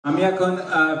আমি এখন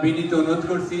বিনীত অনুরোধ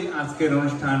করছি আজকের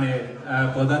অনুষ্ঠানের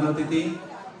প্রধান অতিথি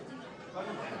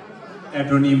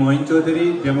attorney Moin Chowdhury,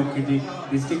 Democratic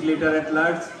district leader এট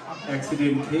large,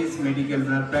 accident case medical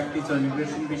practice ও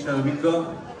ইমিগ্রেশন বিষয়ে অভিজ্ঞ,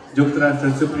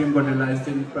 যুক্তরাষ্ট্রের সুপ্রিম কোর্টের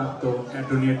লাইসেন্স প্রাপ্ত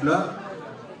অ্যাটর্নি এট ল।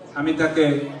 আমি তাকে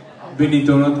বিনীত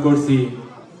অনুরোধ করছি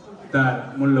তার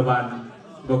মূল্যবান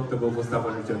বক্তব্য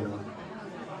উপস্থাপনের জন্য।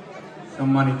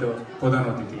 সম্মানিত প্রধান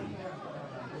অতিথি।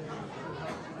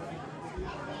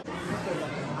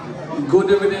 গুড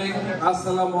ইভিনিং,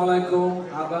 আসসালামু আলাইকুম,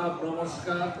 আদাব,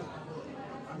 নমস্কার।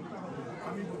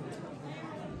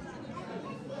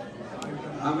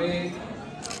 আমি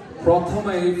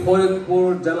প্রথমেই ফরিদপুর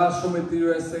জেলা সমিতি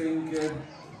ইউএসএ ইনকের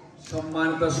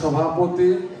সম্মানিত সভাপতি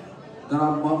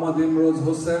জনাব মোহাম্মদ ইমরোজ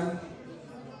হোসেন,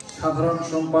 সাধারণ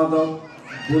সম্পাদক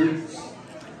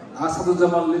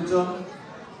আসাদুজ্জামান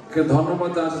লিটনকে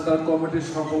ধন্যবাদ জানাচ্ছি, তার কমিটির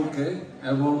সকলকে,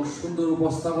 এবং সুন্দর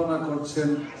উপস্থাপনা করছেন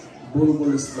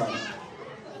বুলবুল ইসলাম।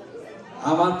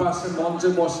 আমার পাশে মঞ্চে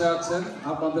বসে আছেন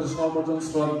আপনাদের সর্বজন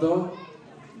শ্রদ্ধেয়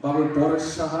বাবু পরেশ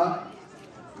সাহা,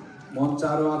 মঞ্চে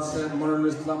আরো আছেন মনিরুল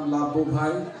ইসলাম লাবু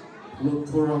ভাই,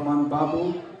 লুৎফুর রহমান বাবু,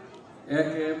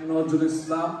 এম নজরুল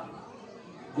ইসলাম,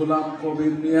 গোলাম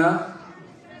কবির মিয়া,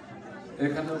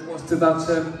 এখানে উপস্থিত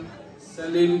আছেন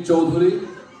সেলিম চৌধুরী,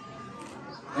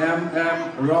 এমএম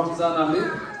রমজান আলী,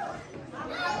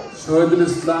 শহীদুল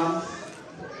ইসলাম,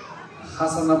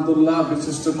 হাসান আব্দুল্লাহ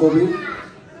বিশিষ্ট কবি,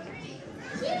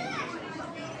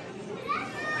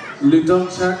 লিটন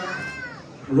শেখ,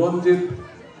 রঞ্জিত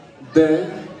দে,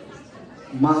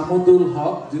 মাহমুদুল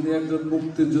হক, যিনি একজন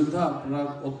মুক্তিযোদ্ধা, আপনারা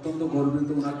অত্যন্ত গর্বিত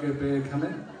ওনাকে পেয়ে এখানে।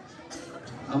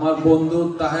 আমার বন্ধু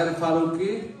তাহের ফারুকি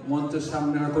মঞ্চের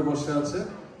সামনে হয়তো বসে আছে।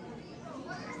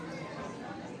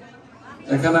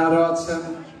 এখানে আরো আছেন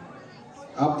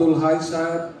আব্দুল হাই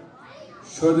সাহেব,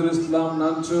 শহীদুল ইসলাম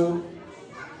নাঞ্চু,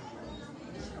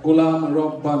 গোলাম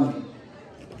রব্বানি।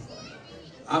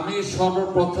 আমি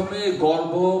সর্বপ্রথমে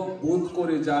গর্ব বোধ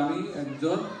করি যে আমি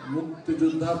একজন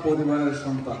মুক্তিযোদ্ধা পরিবারের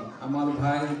সন্তান। আমার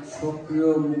ভাই সক্রিয়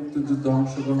মুক্তিযুদ্ধে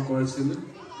অংশগ্রহণ করেছিলেন।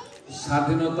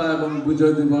 স্বাধীনতা এবং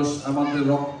বিজয় দিবস আমাদের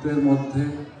রক্তের মধ্যে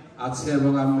আছে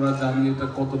এবং আমরা জানি এটা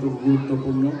কতটুকু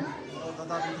গুরুত্বপূর্ণ।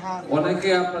 অনেকে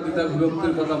আপনার দ্বিধা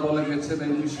বিভক্তির কথা বলে গেছেন,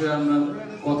 এই বিষয়ে আমরা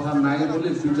কথা নাই বলে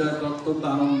বিজয় অত্যন্ত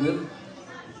আনন্দের।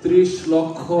 30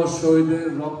 লক্ষ শহীদের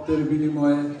রক্তের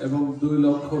বিনিময়ে এবং 2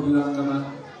 লক্ষ বীরাঙ্গনা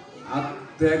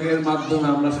ত্যাগের মাধ্যমে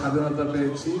আমরা স্বাধীনতা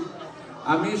পেয়েছি।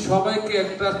 আমি সবাইকে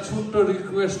একটা ছোট্ট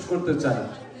রিকোয়েস্ট করতে চাই,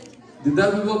 দ্বিধা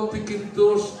বিভক্তি কিন্তু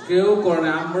কেউ করে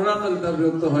না, আমরা দ্বিধা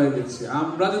বিভক্ত হয়ে গেছি।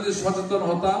 আমরা যদি সচেতন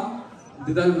হতাম,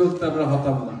 দ্বিধা বিভক্তি আমরা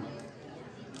হতাম না।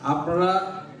 আপনারা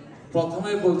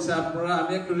প্রথমেই বলছে, আপনারা,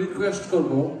 আমি একটু রিকোয়েস্ট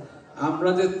করব, আমরা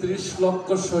যে 30 লক্ষ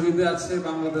শহীদে আছে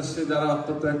বাংলাদেশে যারা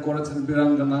আত্মত্যাগ করেছেন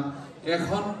বীরাঙ্গনা,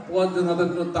 এখন পর্যন্ত ওদের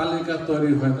কোনো তালিকা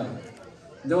তৈরি হয় নাই।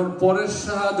 যেমন পরেশ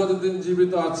সাহা যতদিন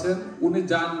জীবিত আছেন উনি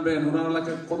জানবেন ওনার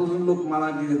এলাকায় কতজন লোক মারা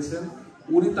গিয়েছেন,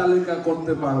 উনি তালিকা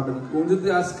করতে পারবেন। উনি যদি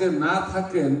আজকে না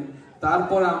থাকেন,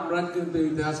 তারপর আমরা কিন্তু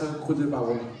ইতিহাস খুঁজে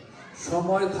পাবো না।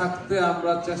 সময় থাকতে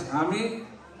আমরা আমি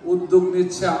উদ্যোগ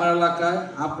নিচ্ছি আমার এলাকায়,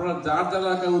 আপনারা যার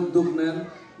এলাকায় উদ্যোগ নেন,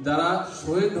 যারা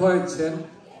শহীদ হয়েছেন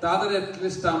তাদের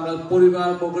অ্যাটলিস্ট আমরা পরিবার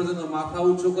বর্গের জন্য মাথা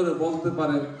উঁচু করে বলতে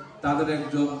পারে তাদের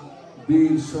একজন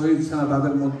বীর শহীদ সেনা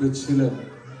তাদের মধ্যে ছিলেন।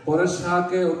 পরেশ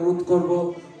সাহাকে অনুরোধ করব,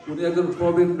 উনি একজন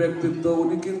প্রবীণ ব্যক্তিত্ব,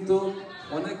 উনি কিন্তু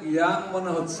অনেক ইয়াং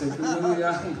মনে হচ্ছে, কিন্তু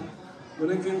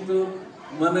উনি কিন্তু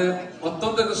মানে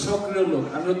অত্যন্ত একটা সক্রিয় লোক,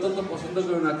 আমি অত্যন্ত পছন্দ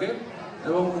করি ওনাকে।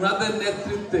 এবং ওনাদের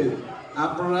নেতৃত্বে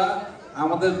আপনারা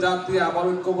আমাদের জাতি আবার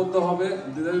ঐক্যবদ্ধ হবে,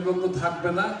 দ্বিধা বিভক্ত থাকবে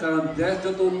না। কারণ দেশ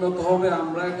যত উন্নত হবে,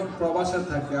 আমরা এখন প্রবাসে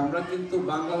থাকি, আমরা কিন্তু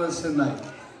বাংলাদেশে নাই।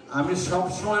 আমি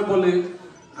সবসময় বলি,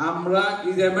 আমরা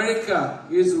America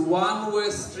is one way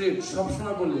street,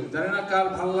 সবসময় বলি, জানি না কার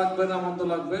ভালো লাগবে না মন্দ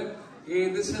লাগবে। এই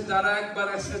দেশে যারা একবার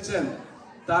এসেছেন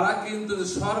তারা কিন্তু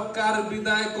সরকার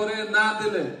বিদায় করে না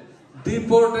দিলে,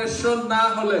 ডিপোর্টেশন না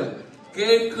হলে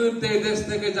কেউ কিন্তু এই দেশ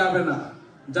থেকে যাবে না,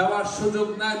 যাওয়ার সুযোগ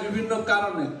নাই বিভিন্ন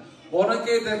কারণে।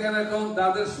 অনেকেই দেখেন এখন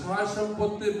তাদের সহায়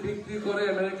সম্পত্তি বিক্রি করে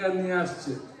আমেরিকা নিয়ে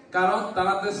আসছে, কারণ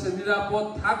তারা দেশে নিরাপদ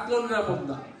থাকলেও নিরাপদ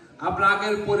না। আপনার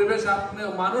আগের পরিবেশ, আপনি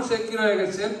মানুষ একই রয়ে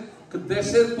গেছেন,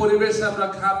 দেশের পরিবেশে আমরা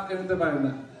খাপ নিতে পারি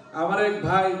না। আমার এক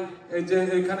ভাই এই যে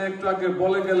এখানে একটু আগে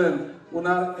বলে গেলেন,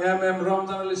 ওনার এমএম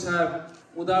রমজান আলী সাহেব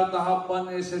উদার আহ্বান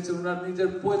এসেছেন, ওনার নিজের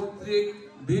পৈতৃক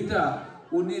ভিটা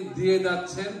উনি দিয়ে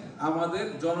যাচ্ছেন আমাদের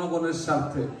জনগণের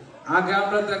স্বার্থে। আগে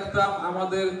আমরা দেখতাম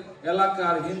আমাদের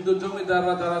এলাকার হিন্দু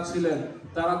জমিদাররা যারা ছিলেন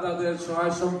তারা তাদের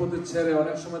সহায় সম্পত্তি ছেড়ে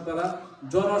অনেক সময় তারা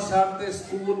জনস্বার্থে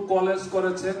স্কুল কলেজ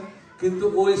করেছেন, কিন্তু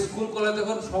ওই স্কুল কলেজ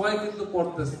এখন সবাই কিন্তু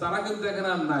পড়তেছে, তারা কিন্তু এখানে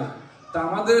আর নাই। তা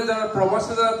আমাদের যারা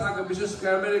প্রবাসে যারা থাকে, বিশেষ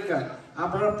করে আমেরিকায়,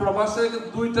 আপনারা প্রবাসে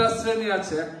দুইটা শ্রেণী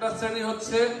আছে। একটা শ্রেণী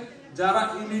হচ্ছে যারা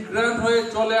ইমিগ্রেন্ট হয়ে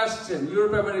চলে আসছে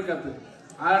ইউরোপ আমেরিকাতে,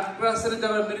 আর একটা শ্রেণী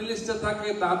যারা মিডল ইস্টে থাকে,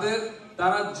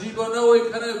 তারা জীবনেও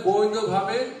এখানে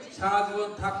বৈধভাবে সারা জীবন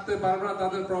থাকতে পারবে না।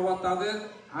 তাদের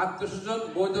আত্মীয় স্বজন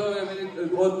বৈধভাবে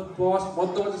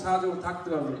মধ্যপ্রাচ্যে সারা জীবন থাকতে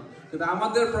পারবে না। কিন্তু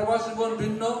আমাদের প্রবাস জীবন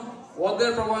ভিন্ন,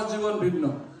 ওদের প্রবাস জীবন ভিন্ন।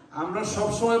 আমরা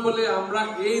সবসময় বলি আমরা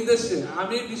এই দেশে,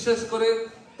 আমি বিশেষ করে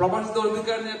প্রবাসীদের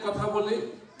অধিকার নিয়ে কথা বলি।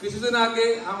 কিছুদিন আগে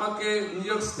আমাকে নিউ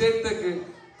ইয়র্ক স্টেট থেকে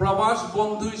প্রবাস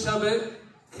বন্ধু হিসাবে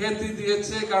খ্যাতি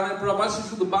দিয়েছে, কারণ প্রবাসী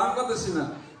শুধু বাংলাদেশি না,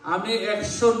 আমি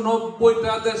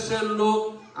 190টা দেশের লোক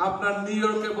আপনার নিউ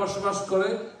ইয়র্কে বসবাস করে,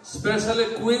 স্পেশালি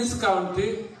কুইন্স কাউন্টি।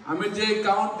 আমি যে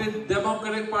কাউন্টির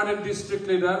ডেমোক্রেটিক পার্টির ডিস্ট্রিক্ট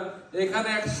লিডার, এখানে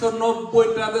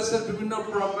 190টা দেশের বিভিন্ন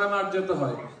প্রোগ্রাম আর যেতে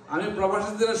হয়। আমি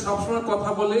প্রবাসীদের সবসময়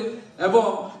কথা বলি এবং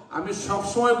আমি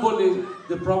সবসময় বলি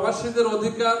যে প্রবাসীদের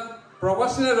অধিকার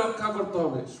প্রবাসীরা রক্ষা করতে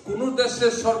হবে। কোন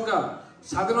দেশের সরকার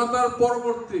স্বাধীনতার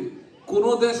পরবর্তী কোন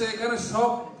দেশে, এখানে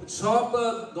সব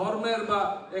ধর্মের বা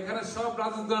এখানে সব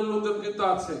রাজনৈতিক লোকজন কিন্তু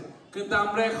আছে, কিন্তু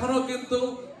আমরা এখনো কিন্তু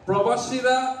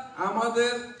প্রবাসীরা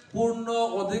আমাদের পূর্ণ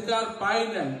অধিকার পাই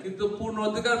নাই। কিন্তু পূর্ণ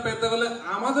অধিকার পেতে গেলে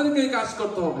আমাদেরকেই কাজ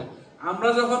করতে হবে। আমরা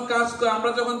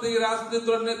যখন দেখি রাজনৈতিক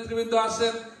দলের নেতৃবৃন্দ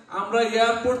আসেন, আমরা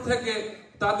এয়ারপোর্ট থেকে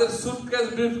তাদের সুটকেস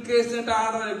ব্রিফকেস এটা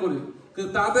আড়াই করি,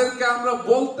 কিন্তু তাদেরকে আমরা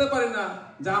বলতে পারি না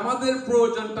যে আমাদের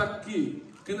প্রয়োজনটা কি।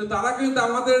 কিন্তু তারা কিন্তু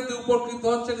আমাদের উপকৃত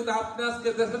হচ্ছে। কিন্তু আপনি আজকে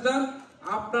দেশে যান,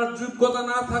 আপনার যোগ্যতা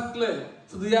না থাকলে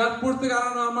শুধু এয়ারপোর্ট থেকে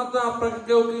আনানো আমাদের আপনাকে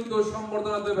কেউ কিন্তু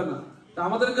সম্বর্ধনা দেবে না।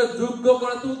 আমাদেরকে যোগ্য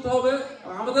করে তুলতে হবে,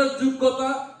 আমাদের যোগ্যতা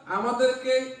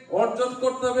আমাদেরকে অর্জন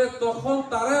করতে হবে। তখন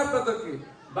তারাই আপনাদেরকে,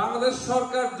 বাংলাদেশ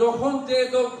সরকার যখন যে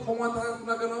দল ক্ষমতা থাকুক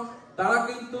না কেন, তারা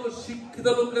কিন্তু শিক্ষিত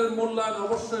লোকের মূল্যায়ন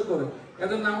অবশ্যই করে।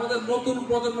 এজন্য আমাদের নতুন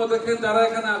প্রজন্ম দেখেন যারা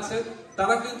এখানে আছে,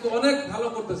 তারা কিন্তু অনেক ভালো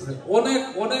করতেছে,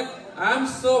 অনেক I am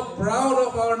so proud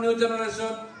of our new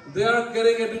generation. They are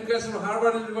getting education from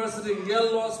Harvard University, Yale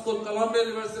Law School, Columbia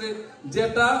University,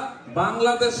 যেটা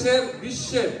বাংলাদেশের,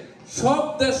 বিশ্বের সব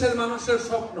দেশের মানুষের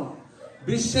স্বপ্ন।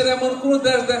 বিশ্বের এমন কোন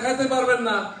দেশ দেখাতে পারবেন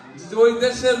না যে ওই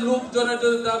দেশের লোকজনের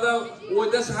যদি দাদা, ওই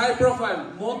দেশ হাই প্রোফাইল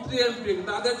মন্ত্রী এমপি,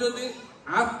 তাদের যদি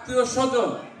আত্মীয় স্বজন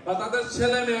বা তাদের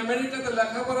ছেলে মেয়ে আমেরিকাতে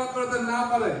লেখাপড়া করতে না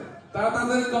পারে, তারা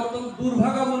তাদেরকে অত্যন্ত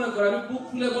দুর্ভাগা মনে করে। আমি বুক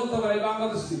খুলে বলতে পারি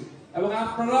বাংলাদেশি। এবং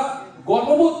আপনারা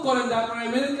গর্ববোধ করেন যে আপনারা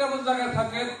আমেরিকার মতো জায়গায়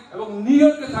থাকেন এবং নিউ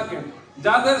ইয়র্কে থাকেন,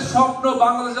 যাদের স্বপ্ন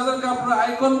বাংলাদেশ, যাদেরকে আপনারা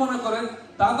আইকন মনে করেন,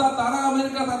 তারা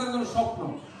আমেরিকা তাদের জন্য স্বপ্ন।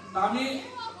 আমি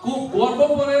খুব গর্ব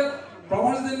করে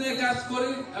প্রবাসীদের নিয়ে কাজ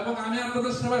করি এবং আমি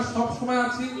আপনাদের সেবায় সবসময়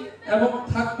আছি এবং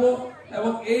থাকবো।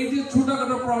 এবং এই যে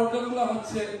ছোটখাটো প্রবলেমগুলো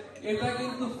হচ্ছে, এটা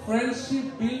কিন্তু ফ্রেন্ডশিপ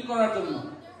বিল্ড করার জন্য।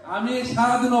 আমি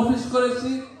সারাদিন অফিস করেছি,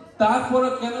 তারপরে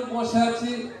কেন বসে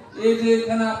আছি এই যে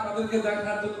এখানে আপনাদেরকে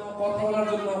দেখার জন্য, কথা বলার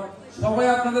জন্য। সবাই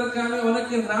আপনাদেরকে আমি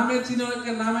অনেকের নামে চিনি,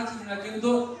 অনেকের নামে চিনি না, কিন্তু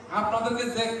আপনাদেরকে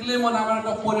দেখলে মনে আমার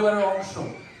একটা পরিবারের অংশ।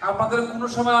 আপনাদের কোনো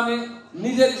সময় আমি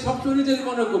সবসময় নিজেরই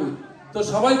মনে করি। তো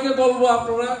সবাইকে বলবো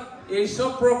আপনারা এইসব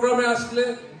প্রোগ্রামে আসলে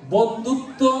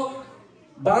বন্ধুত্ব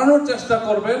বাড়ানোর চেষ্টা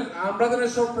করবেন। আমরা যেন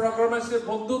এসব প্রোগ্রামে এসে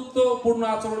বন্ধুত্বপূর্ণ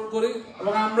আচরণ করি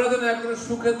এবং আমরা যেন একজন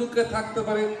সুখে দুঃখে থাকতে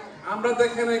পারি। আমরা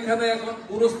দেখেন এখানে এখন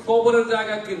কবরের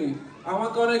জায়গা কিনি,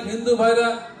 আমাকে অনেক হিন্দু ভাইরা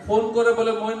ফোন করে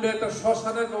বলে মহিন ভাই একটা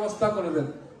শ্মশানের ব্যবস্থা করে দেন।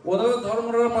 ওদের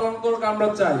ধর্মরা পালন করুক, আমরা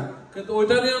চাই, কিন্তু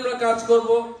ওইটা নিয়ে আমরা কাজ করব।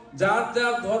 যার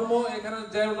যার ধর্ম এখানে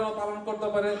যে পালন করতে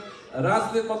পারে,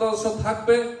 রাজনীতির মতাদর্শ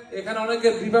থাকবে। এখানে অনেকে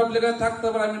রিপাবলিকান থাকতে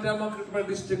পারে, আমি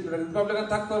ডিস্ট্রিক্ট রিপাবলিকান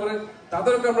থাকতে পারে,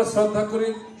 তাদেরকে আমরা শ্রদ্ধা করি,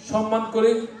 সম্মান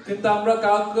করি। কিন্তু আমরা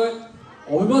কাউকে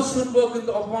অভিমত শুনবো,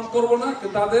 কিন্তু অপমান করব না।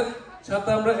 কিন্তু তাদের সাথে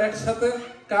আমরা একসাথে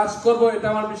কাজ করব, এটা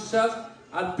আমার বিশ্বাস।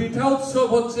 আর পিঠা উৎসব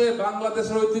হচ্ছে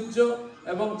বাংলাদেশের ঐতিহ্য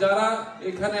এবং যারা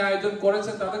এখানে আয়োজন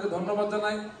করেছে তাদেরকে ধন্যবাদ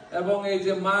জানাই। এবং এই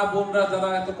যে মা বোনরা যারা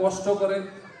এত কষ্ট করে,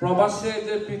 প্রবাসে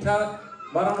যে পিঠা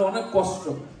বানানো অনেক কষ্ট,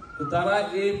 তো তারা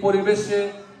এই পরিবেশে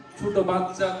ছোট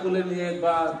বাচ্চা কোলে নিয়ে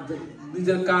বা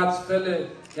নিজের কাজ ফেলে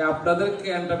আপনাদেরকে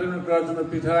এন্টারটেইনমেন্ট করার জন্য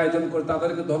পিঠার আয়োজন করে,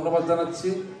 তাদেরকে ধন্যবাদ জানাচ্ছি।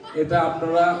 এটা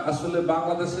আপনারা আসলে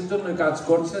বাংলাদেশের জন্য কাজ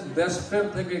করছেন, দেশপ্রেম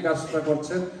থেকে কাজটা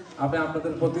করছেন। আমি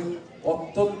আপনাদের প্রতি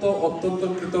অত্যন্ত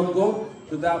কৃতজ্ঞ।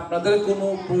 যদি আপনাদের কোনো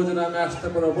প্রয়োজনে আমি আসতে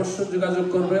পারি, অবশ্যই যোগাযোগ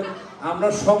করবেন। আমরা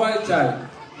সবাই চাই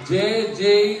যে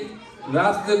যেই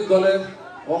রাজনৈতিক দলের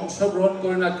অংশগ্রহণ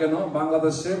করি না কেন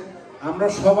বাংলাদেশে, আমরা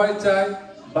সবাই চাই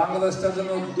বাংলাদেশটা যেন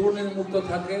দুর্নীতিমুক্ত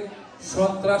থাকে,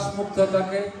 সন্ত্রাস মুক্ত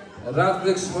থাকে,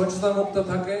 রাজনৈতিক সহিংসতা মুক্ত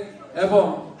থাকে এবং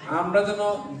আমরা যেন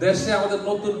দেশে আমাদের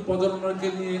নতুন প্রজন্মকে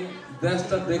নিয়ে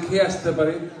দেশটা দেখিয়ে আসতে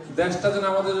পারি। দেশটা যেন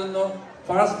আমাদের জন্য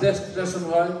ফার্স্ট ডেস্টিনেশন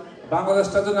হয়,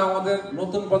 বাংলাদেশটা যেন আমাদের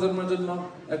নতুন প্রজন্মের জন্য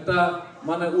একটা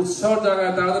মানে উৎসবের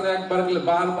জায়গায় তারা যেন একবার গেলে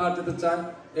বারবার যেতে চায়,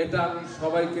 এটা আমি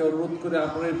সবাইকে অনুরোধ করে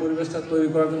আপনারা এই পরিবেশটা তৈরি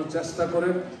করার জন্য চেষ্টা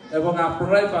করেন এবং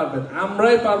আপনারাই পারবেন,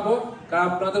 আমরাই পারবো, কারণ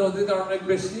আপনাদের অধিকার অনেক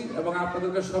বেশি এবং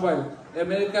আপনাদেরকে সবাই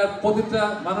আমেরিকার প্রতিটা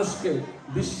মানুষকে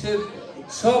বিশ্বের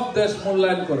সব দেশ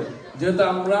মূল্যায়ন করে, যেহেতু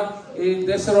আমরা এই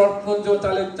দেশের অর্থনীতি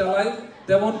চালাই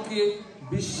তেমন কি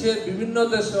বিশ্বের বিভিন্ন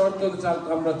দেশের অর্থনীতি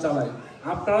আমরা চালাই।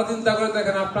 আপনারা চিন্তা করে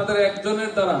দেখেন আপনাদের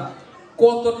একজনের দ্বারা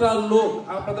কতটা লোক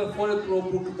আপনাদের ফরিদপুর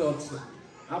উপকৃত হচ্ছে।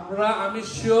 আপনারা আমি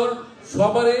শিওর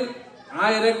সবারই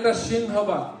আয়ের একটা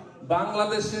সিংহভাগ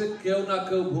বাংলাদেশের কেউ না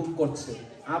কেউ ভোগ করছে,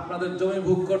 আপনাদের জমি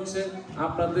ভোগ করছে,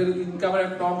 আপনাদের ইনকামের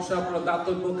একটা অংশ আপনার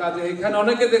দাতব্য কাজে। এখানে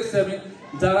অনেকে দেখছে আমি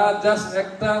যারা জাস্ট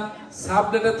একটা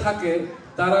সাবলেটে থাকে,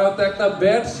 তারা হয়তো একটা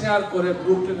বেড শেয়ার করে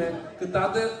ব্রুকলিনে,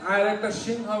 তাদের আয়ের একটা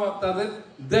সিংহভাগ তাদের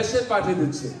দেশে পাঠিয়ে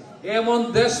দিচ্ছে। এমন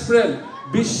দেশপ্রেম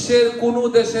বিশ্বের কোন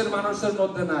দেশের মানুষের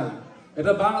মধ্যে নাই।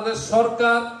 এটা বাংলাদেশ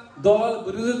সরকার, দল,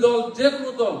 বিরোধী দল, যে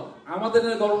কোনো দল আমাদের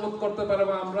নিয়ে গর্ববোধ করতে পারে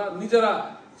বা আমরা নিজেরা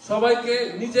সবাইকে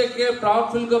নিজেকে প্রাউড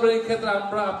ফিল করবে। এই ক্ষেত্রে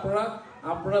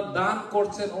আপনারা দান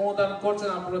করছেন, অনুদান করছেন,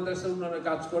 আপনারা দেশের উন্নয়নের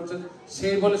কাজ করছেন।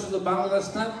 সেই বলে শুধু বাংলাদেশ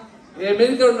না,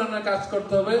 আমেরিকার উন্নয়নের কাজ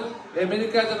করতে হবে।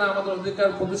 আমেরিকায় যেন আমাদের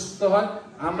অধিকার প্রতিষ্ঠিত হয়,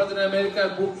 আমরা যেন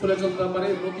আমেরিকার বুক খুলে চলতে পারি।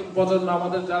 নতুন প্রজন্ম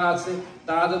আমাদের যারা আছে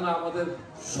তারা যেন আমাদের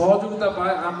সহযোগিতা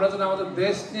পায়। আমরা যেন আমাদের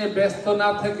দেশ নিয়ে ব্যস্ত না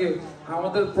থেকে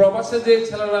আমাদের প্রবাসে যে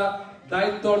ছেলেরা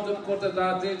দায়িত্ব অর্জন করতে,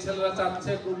 যে ছেলেরা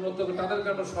চাচ্ছে উন্নত, তাদেরকে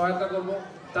আমরা সহায়তা করবো।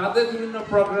 তাদের বিভিন্ন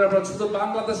প্রোগ্রাম, শুধু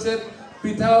বাংলাদেশের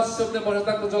পিঠা উৎসব নিয়ে বসে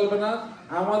থাকতে চলবে না।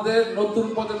 আমাদের নতুন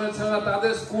প্রজন্মের ছেলেরা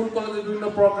তাদের স্কুল কলেজে বিভিন্ন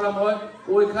প্রোগ্রাম হয়,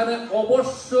 ওইখানে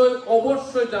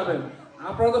অবশ্যই যাবেন।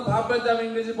 আপনারা তো ভাববেন যে আমি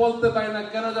ইংরেজি বলতে পারি না,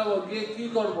 কেন যাবো, গিয়ে কি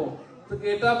করবো,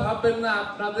 এটা ভাববেন না।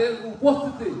 আপনাদের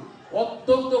উপস্থিতি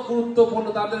অত্যন্ত গুরুত্বপূর্ণ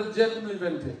তাদের যে কোনো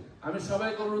ইভেন্টে। আমি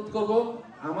সবাইকে অনুরোধ করবো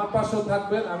আমার পাশেও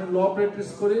থাকবেন। আমি ল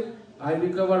প্র্যাকটিস করি, I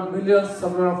recovered millions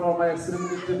from my accident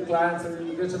victim clients and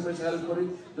immigration which help করি।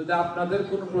 যদি আপনাদের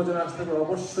কোনো প্রয়োজন আসতে পারে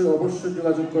অবশ্যই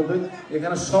যোগাযোগ করবেন।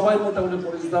 এখানে সবাই মোটামুটি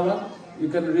পরিচিতবান। You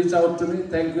can reach out to me.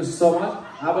 Thank you so much.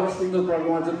 আবারও সুন্দর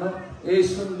প্রোগ্রামের জন্য এই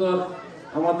সুন্দর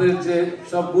আমাদের যে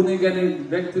সব গুণী জ্ঞানী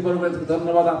ব্যক্তিবর্গকে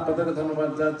ধন্যবাদ, আপনাদেরকে ধন্যবাদ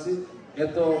জানাচ্ছি।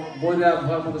 এত বইরা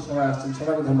ভয়ের মধ্যে সবাই আসছেন,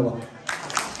 সবাইকে ধন্যবাদ।